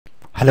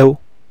Hello,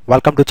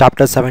 welcome to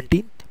Chapter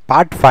 17,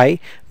 Part 5,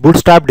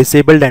 Bootstrap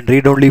Disabled and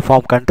Read-Only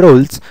Form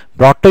Controls,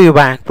 brought to you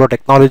by Ankpro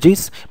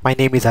Technologies. My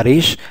name is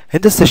Harish.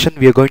 In this session,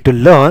 we are going to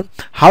learn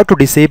how to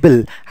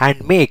disable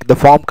and make the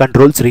form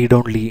controls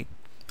read-only.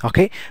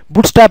 Okay,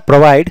 Bootstrap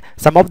provide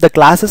some of the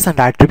classes and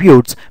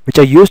attributes which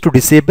are used to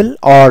disable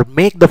or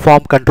make the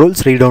form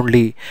controls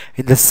read-only.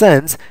 In the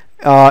sense,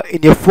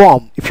 in your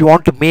form, if you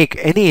want to make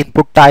any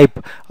input type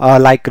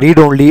like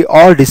read-only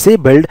or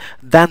disabled,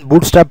 then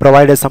Bootstrap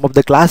provides some of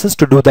the classes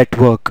to do that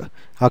work.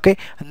 Okay,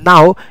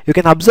 now you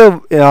can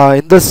observe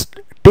in this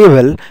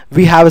table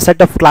we have a set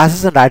of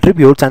classes and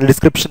attributes and a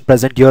description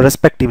present here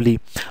respectively.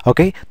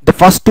 Okay, the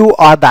first two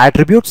are the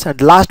attributes and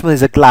the last one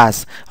is a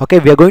class. Okay,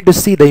 we are going to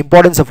see the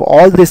importance of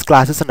all these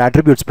classes and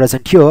attributes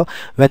present here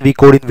when we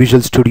code in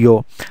Visual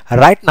Studio.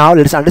 Right now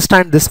let's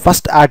understand this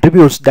first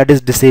attributes, that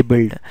is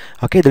disabled.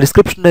 Okay, the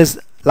description is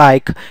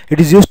like it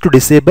is used to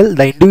disable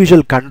the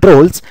individual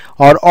controls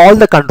or all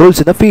the controls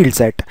in the field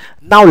set.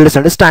 Now let us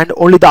understand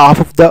only the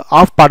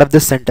half part of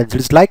this sentence.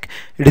 It is like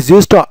it is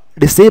used to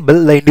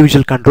disable the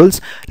individual controls.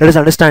 Let us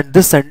understand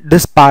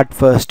this part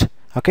first.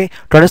 Okay,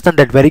 to understand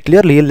that very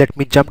clearly, let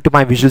me jump to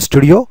my Visual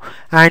Studio,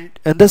 and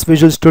in this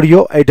Visual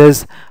Studio it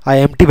is an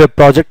empty web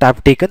project I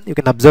have taken. You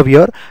can observe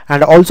here,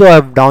 and also I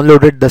have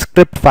downloaded the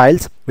script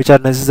files which are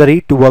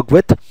necessary to work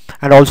with,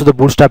 and also the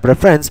Bootstrap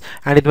reference.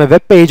 And in my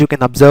web page you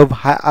can observe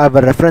I have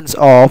a reference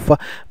of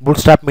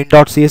Bootstrap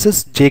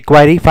min.css,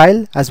 JQuery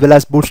file, as well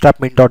as Bootstrap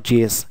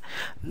min.js.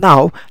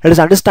 Now let us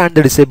understand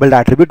the disabled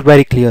attribute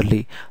very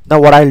clearly. Now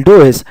what I'll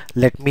do is,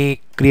 let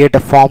me create a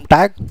form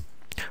tag.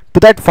 To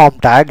that form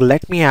tag,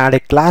 let me add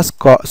a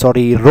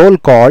role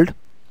called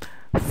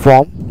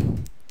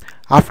form.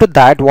 After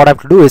that, what I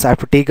have to do is I have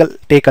to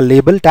take a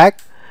label tag,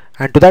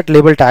 and to that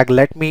label tag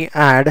let me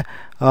add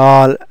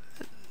a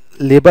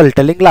label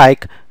telling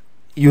like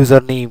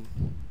username.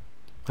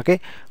 Okay,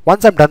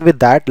 once I'm done with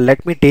that,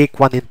 let me take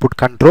one input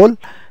control,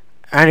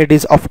 and it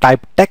is of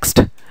type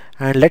text,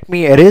 and let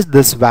me erase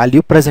this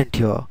value present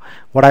here.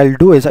 What I'll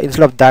do is,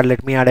 instead of that,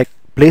 let me add a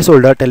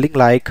placeholder telling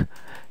like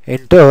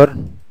enter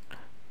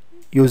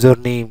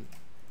username.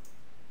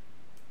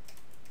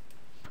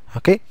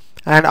 Okay,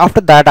 and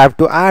after that I have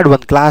to add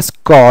one class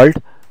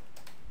called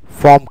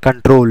form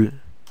control.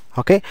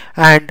 Okay,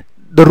 and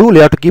the rule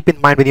you have to keep in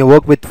mind when you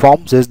work with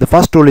forms is, the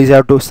first rule is you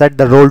have to set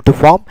the role to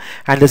form,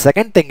 and the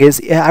second thing is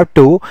you have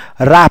to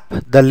wrap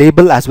the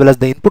label as well as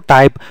the input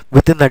type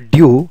within a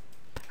div,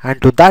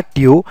 and to that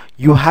div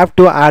you have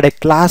to add a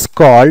class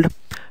called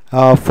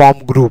form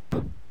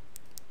group.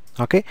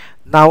 Okay,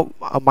 now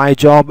my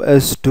job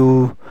is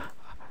to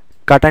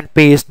cut and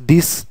paste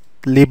this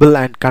label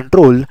and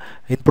control,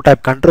 input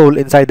type control,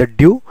 inside the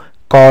div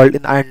called,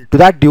 and to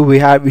that div we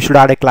should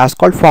add a class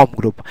called form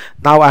group.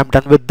 Now I'm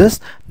done with this.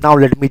 Now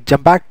let me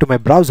jump back to my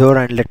browser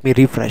and let me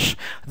refresh.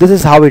 This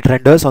is how it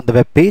renders on the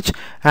web page,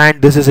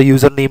 and this is a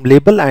username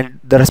label and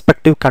the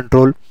respective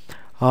control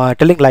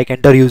telling like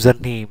enter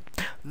username.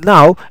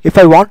 Now if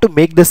I want to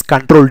make this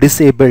control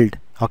disabled,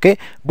 okay,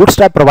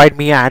 Bootstrap provide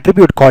me an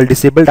attribute called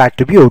disabled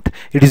attribute.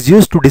 It is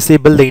used to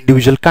disable the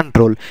individual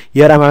control.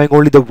 Here I'm having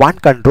only the one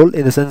control,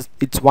 in the sense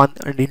it's one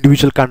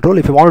individual control.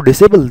 If I want to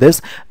disable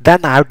this,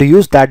 then I have to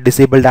use that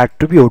disabled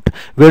attribute.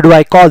 Where do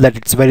I call that?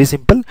 It's very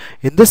simple.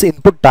 In this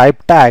input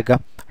type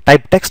tag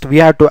type text, we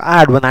have to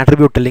add one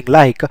attribute telling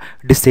like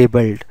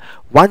disabled.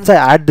 Once I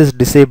add this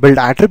disabled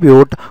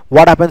attribute,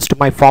 what happens to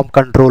my form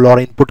control or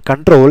input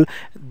control?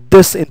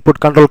 This input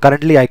control,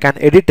 currently I can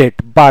edit it,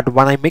 but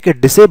when I make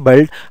it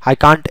disabled I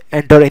can't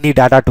enter any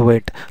data to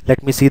it.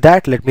 Let me see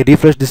that. Let me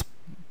refresh this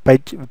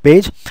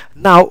page.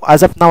 Now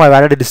as of now I've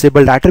added a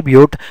disabled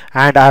attribute,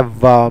 and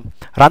I've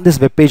run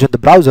this web page on the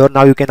browser.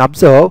 Now you can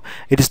observe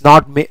it is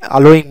not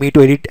allowing me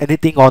to edit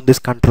anything on this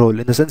control.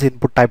 In the sense,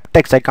 input type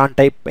text, I can't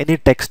type any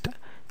text.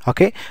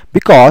 Okay,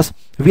 because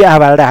we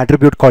have added an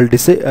attribute called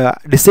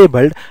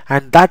disabled,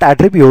 and that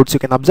attributes, you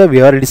can observe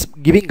here, it is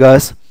giving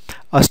us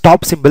a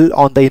stop symbol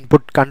on the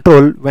input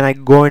control when I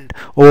go and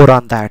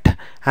overrun that,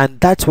 and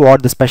that's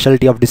what the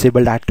specialty of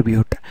disabled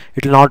attribute.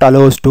 It will not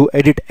allow us to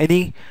edit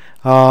any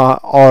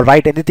or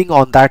write anything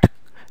on that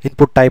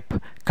input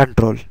type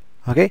control.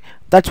 Okay,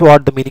 that's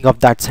what the meaning of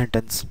that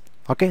sentence.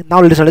 Okay,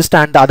 now let us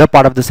understand the other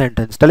part of the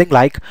sentence telling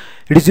like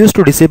it is used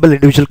to disable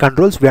individual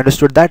controls. We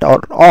understood that,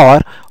 or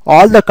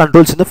all the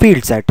controls in the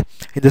field set.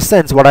 In this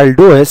sense, what I'll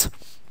do is,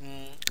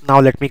 now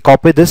let me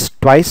copy this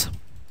twice,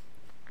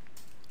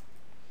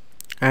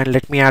 and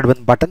let me add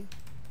one button,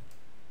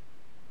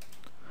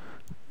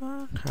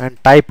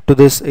 and type to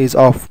this is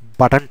of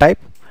button type,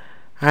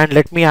 and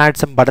let me add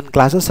some button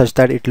classes such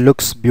that it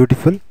looks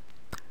beautiful.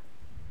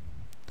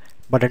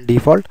 Button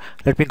default.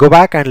 Let me go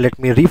back and let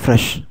me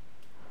refresh.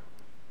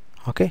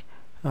 Okay,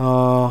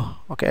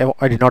 okay,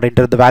 I did not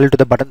enter the value to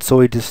the button,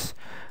 so it is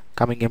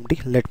coming empty.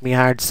 Let me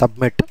add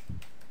submit.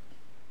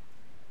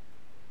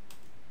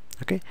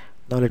 Okay,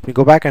 now let me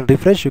go back and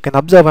refresh. You can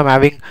observe I'm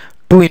having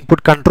two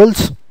input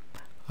controls.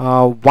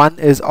 One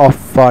is of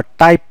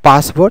type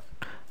password.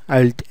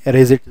 I'll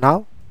erase it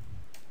now,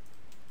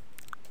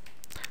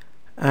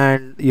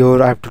 and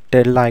I have to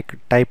tell like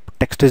type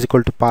text is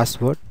equal to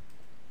password.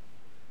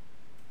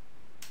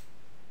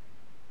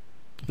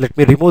 Let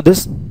me remove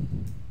this.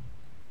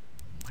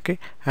 Okay,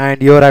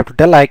 and here I have to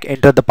tell like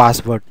enter the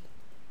password.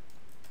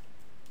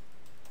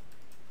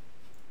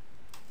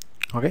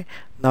 Okay,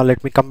 now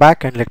let me come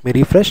back and let me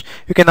refresh.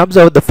 You can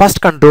observe the first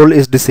control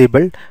is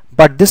disabled,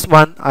 but this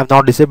one I've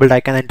not disabled. I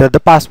can enter the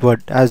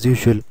password as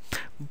usual,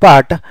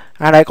 but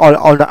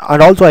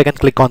and also I can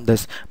click on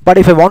this. But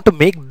if I want to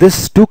make this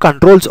two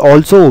controls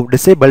also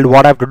disabled,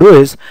 what I have to do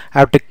is I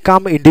have to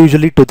come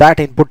individually to that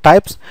input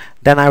types,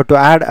 then I have to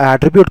add an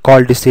attribute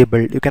called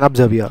disabled. You can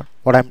observe here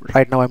what I'm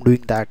right now I'm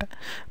doing that,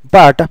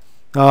 but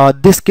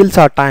this kills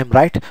our time,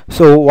 right?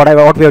 So what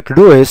we have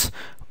to do is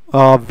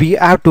we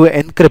have to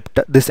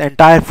encrypt this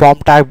entire form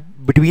tag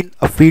between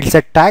a field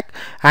set tag,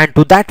 and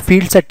to that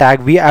field set tag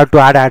we have to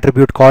add an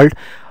attribute called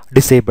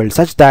disabled,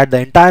 such that the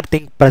entire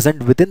thing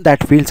present within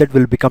that field set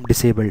will become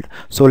disabled.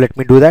 So let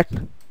me do that.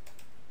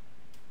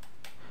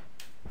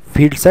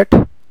 Field set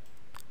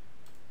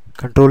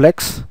control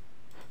X,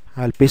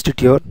 I'll paste it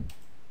here.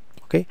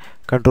 Okay,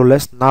 control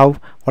S. Now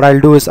what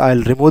I'll do is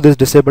I'll remove this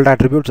disabled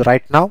attributes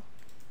right now.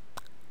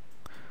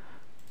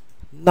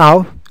 Now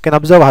you can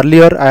observe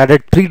earlier I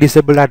added 3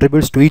 disabled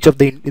attributes to each of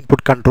the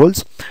input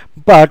controls,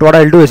 but what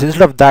I'll do is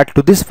instead of that,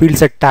 to this field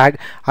set tag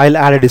I'll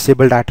add a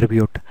disabled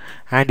attribute,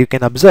 and you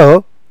can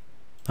observe,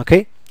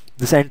 okay,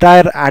 this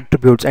entire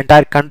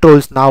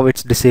controls, now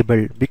it's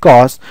disabled,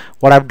 because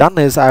what I've done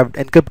is I've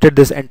encrypted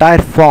this entire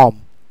form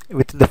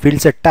within the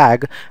field set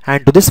tag,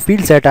 and to this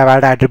field set I've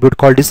added an attribute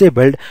called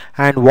disabled,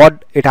 and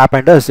what it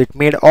happened is it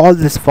made all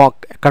these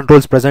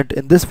controls present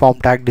in this form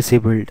tag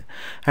disabled,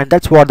 and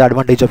that's what the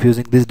advantage of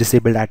using this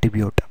disabled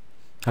attribute.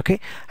 Okay,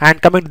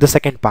 and coming to the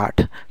second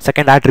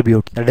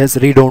attribute, that is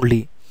read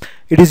only.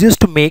 It is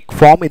used to make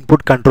form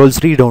input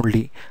controls read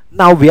only.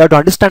 Now we have to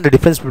understand the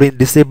difference between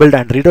disabled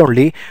and read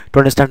only. To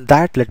understand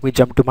that, let me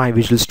jump to my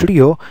Visual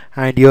Studio,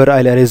 and here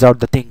I'll erase out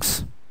the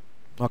things.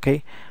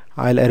 Okay,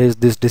 I'll erase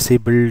this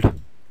disabled.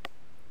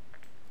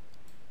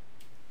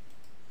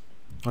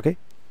 Okay,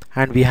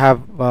 and we have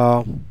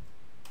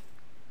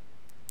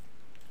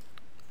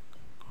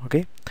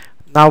okay,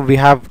 now we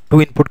have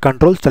 2 input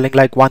controls telling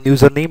like one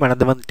username,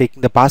 another one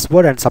taking the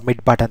password and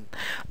submit button.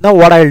 Now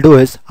what I'll do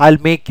is I'll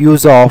make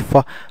use of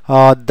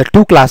the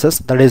 2 classes,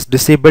 that is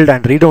disabled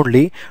and read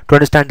only, to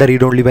understand the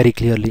read only very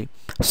clearly.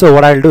 So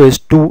what I'll do is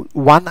to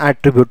one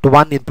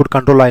input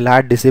control I'll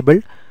add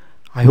disabled.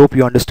 I hope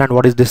you understand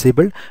what is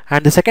disabled.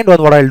 And the second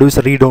one, what I'll do is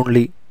read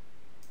only.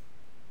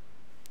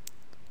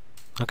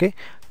 Okay,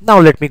 now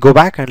let me go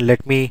back and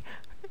let me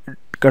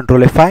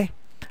control F5,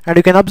 and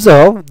you can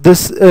observe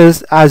this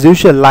is as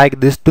usual like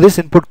this. To this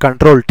input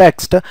control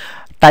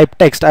type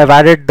text I've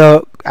added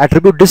the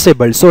attribute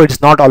disabled, so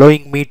it's not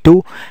allowing me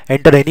to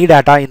enter any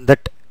data in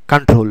that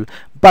control.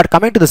 But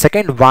coming to the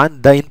second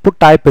one, the input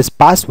type is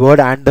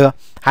password, and the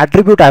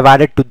attribute I've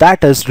added to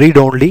that is read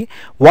only.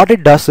 What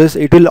it does is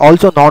it will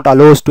also not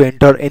allow us to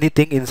enter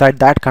anything inside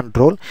that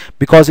control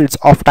because it's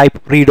of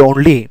type read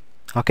only.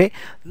 Okay,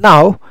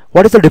 now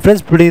what is the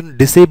difference between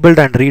disabled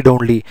and read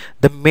only?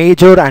 The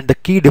major and the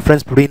key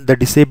difference between the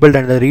disabled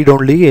and the read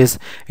only is,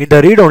 in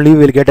the read only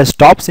we'll get a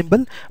stop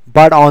symbol,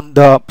 but on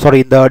the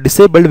in the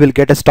disabled we'll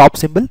get a stop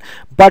symbol,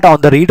 but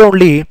on the read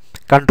only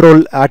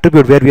control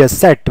attribute where we are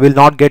set will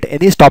not get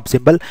any stop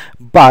symbol.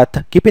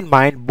 But keep in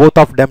mind, both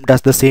of them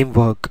does the same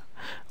work,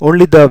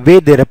 only the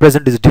way they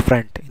represent is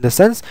different. In the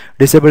sense,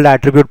 disabled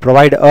attribute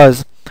provide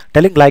us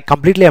telling like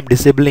completely I'm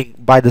disabling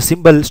by the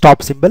symbol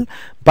stop symbol,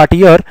 but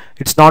here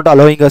it's not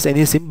allowing us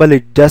any symbol,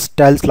 it just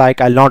tells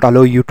like I'll not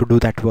allow you to do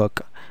that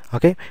work.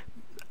 Okay,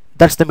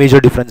 that's the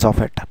major difference of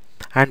it.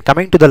 And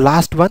coming to the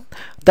last one,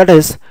 that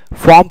is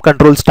form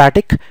control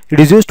static. It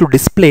is used to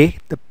display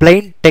the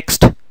plain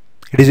text.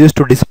 It is used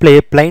to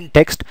display plain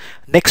text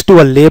next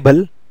to a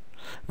label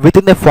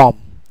within a form.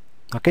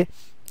 Okay,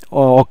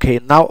 okay,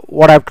 now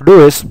what I have to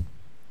do is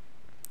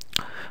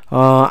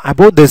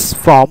about this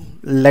form,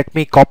 let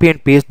me copy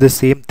and paste the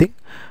same thing.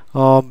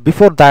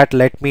 Before that,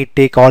 let me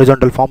take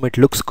horizontal form, it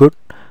looks good.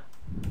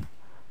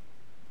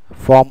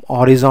 Form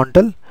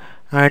horizontal,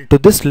 and to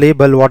this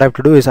label what I have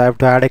to do is I have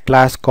to add a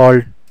class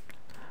called,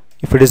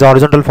 if it is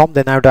horizontal form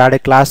then I have to add a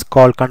class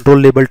called control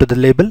label to the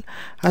label,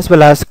 as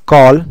well as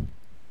I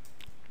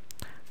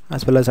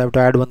have to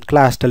add one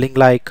class telling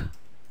like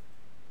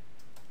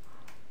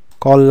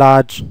call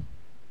large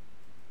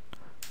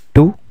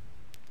 2,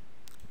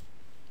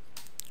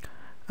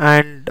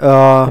 and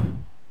what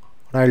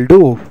I'll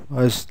do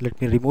is let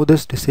me remove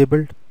this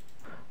disabled.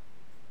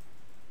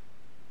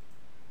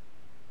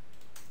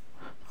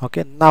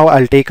 Okay, now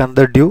I'll take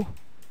another div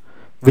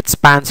which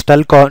spans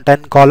 10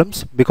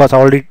 columns, because I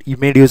already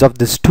made use of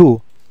this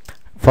 2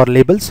 for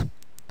labels.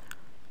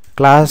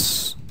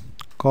 Class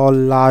call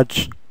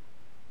large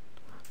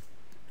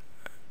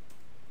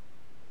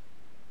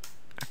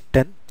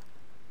 10,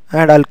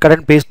 and I'll cut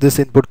and paste this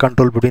input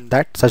control between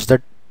that, such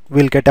that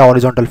we'll get a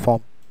horizontal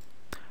form.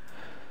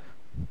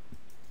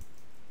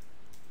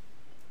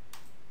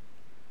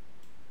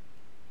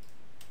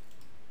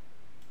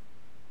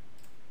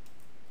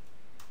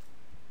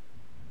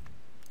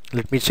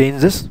 Let me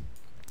change this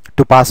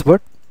to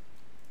password.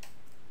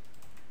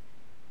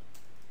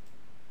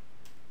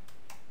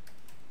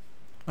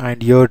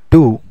 And here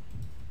too.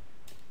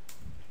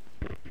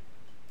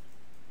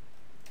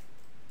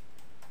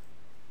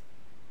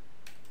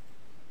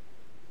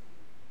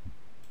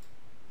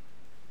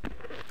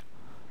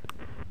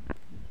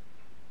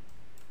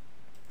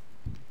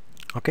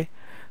 Okay,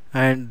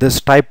 and this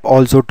type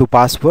also to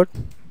password.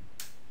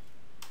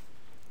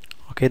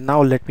 Okay,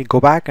 now let me go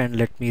back and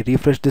let me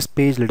refresh this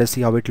page. Let us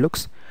see how it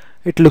looks.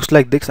 It looks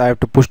like this. I have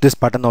to push this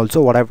button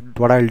also. What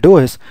I'll do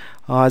is,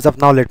 as of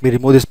now, let me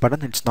remove this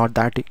button. It's not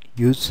that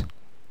use.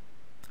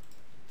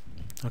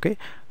 Okay,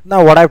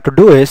 now what I have to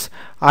do is,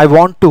 I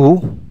want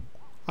to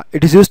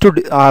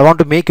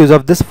make use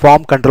of this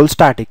form control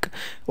static.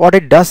 What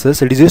it does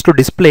is, it is used to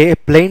display a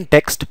plain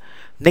text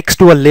next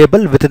to a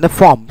label within the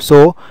form.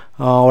 So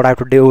what I have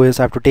to do is,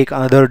 I have to take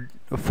another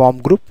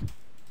form group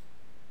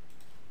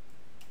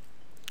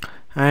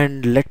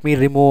and let me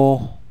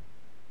remove.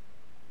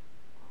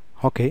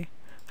 Okay,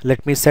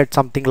 let me set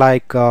something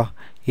like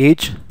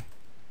age,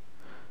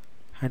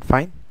 and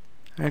fine,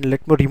 and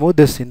let me remove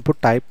this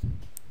input type.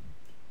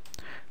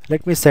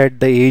 Let me set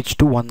the age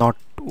to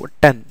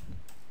 10.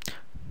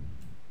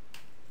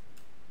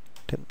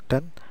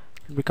 Let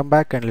me come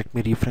back and let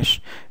me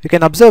refresh. You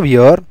can observe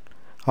here.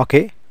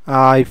 Okay,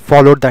 I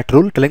followed that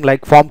rule, telling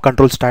like form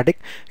control static.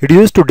 It is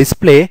used to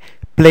display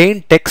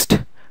plain text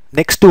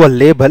next to a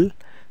label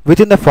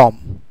within the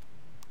form.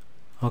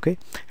 Okay,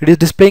 it is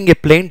displaying a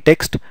plain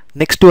text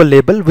next to a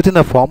label within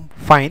a form.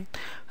 Fine.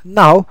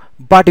 Now,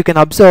 but you can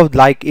observe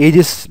like age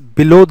is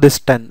below this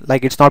 10,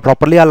 like it's not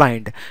properly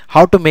aligned.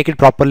 How to make it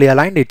properly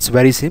aligned? It's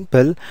very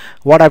simple.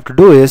 What I have to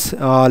do is,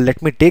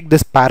 let me take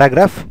this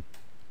paragraph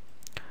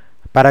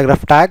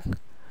tag,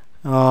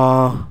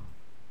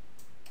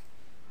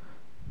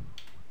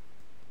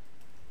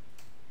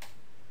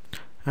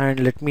 and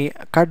let me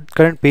cut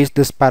and paste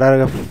this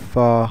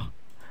paragraph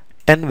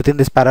 10 within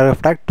this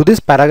paragraph tag. To this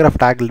paragraph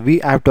tag, we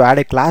have to add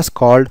a class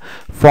called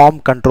form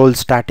control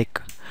static.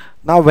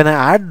 Now when I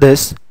add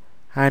this,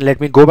 and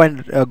let me go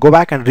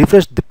back and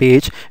refresh the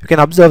page, you can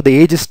observe the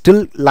age is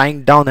still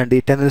lying down and the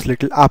 10 is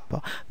little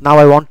up. Now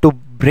I want to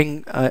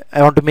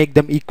make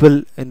them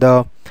equal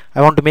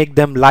I want to make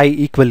them lie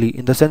equally,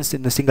 in the sense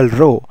in a single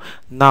row.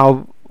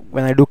 Now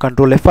when I do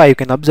Control F5, you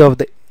can observe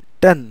the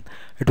 10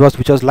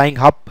 which was lying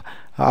up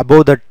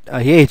above the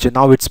age.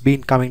 Now it's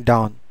been coming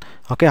down.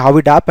 Okay, how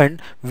it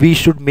happened? We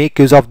should make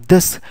use of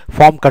this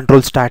form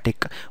control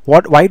static.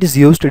 Why it is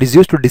used? It is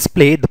used to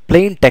display the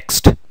plain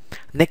text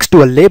next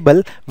to a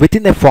label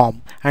within a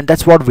form, and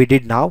that's what we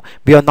did. Now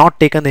we have not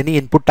taken any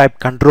input type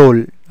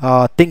control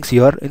things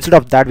here. Instead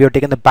of that, we have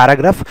taken the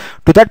paragraph.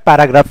 To that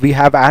paragraph, we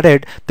have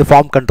added the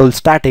form control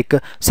static,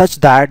 such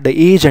that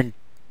the age and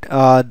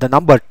the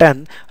number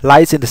 10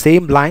 lies in the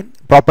same line,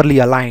 properly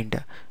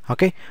aligned.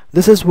 Okay,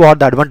 this is what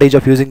the advantage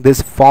of using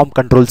this form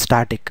control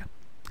static.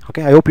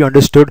 Okay, I hope you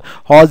understood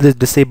all this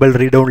disabled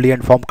read-only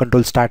and form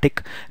control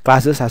static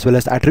classes as well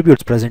as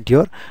attributes present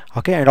here.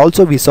 Okay, and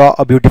also we saw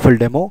a beautiful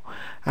demo.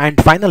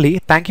 And finally,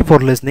 thank you for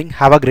listening.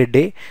 Have a great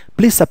day.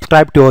 Please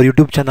subscribe to our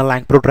YouTube channel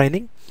Ankpro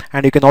Training,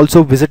 and you can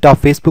also visit our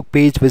Facebook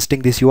page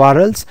visiting these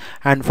URLs,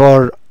 and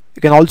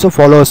you can also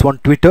follow us on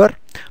Twitter.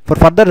 For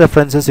further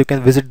references, you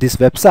can visit these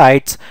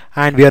websites,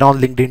 and we are on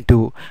LinkedIn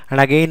too. And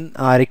again,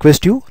 I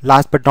request you,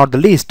 last but not the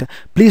least,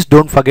 please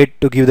don't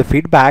forget to give the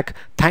feedback.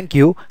 Thank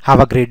you. Have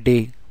a great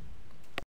day.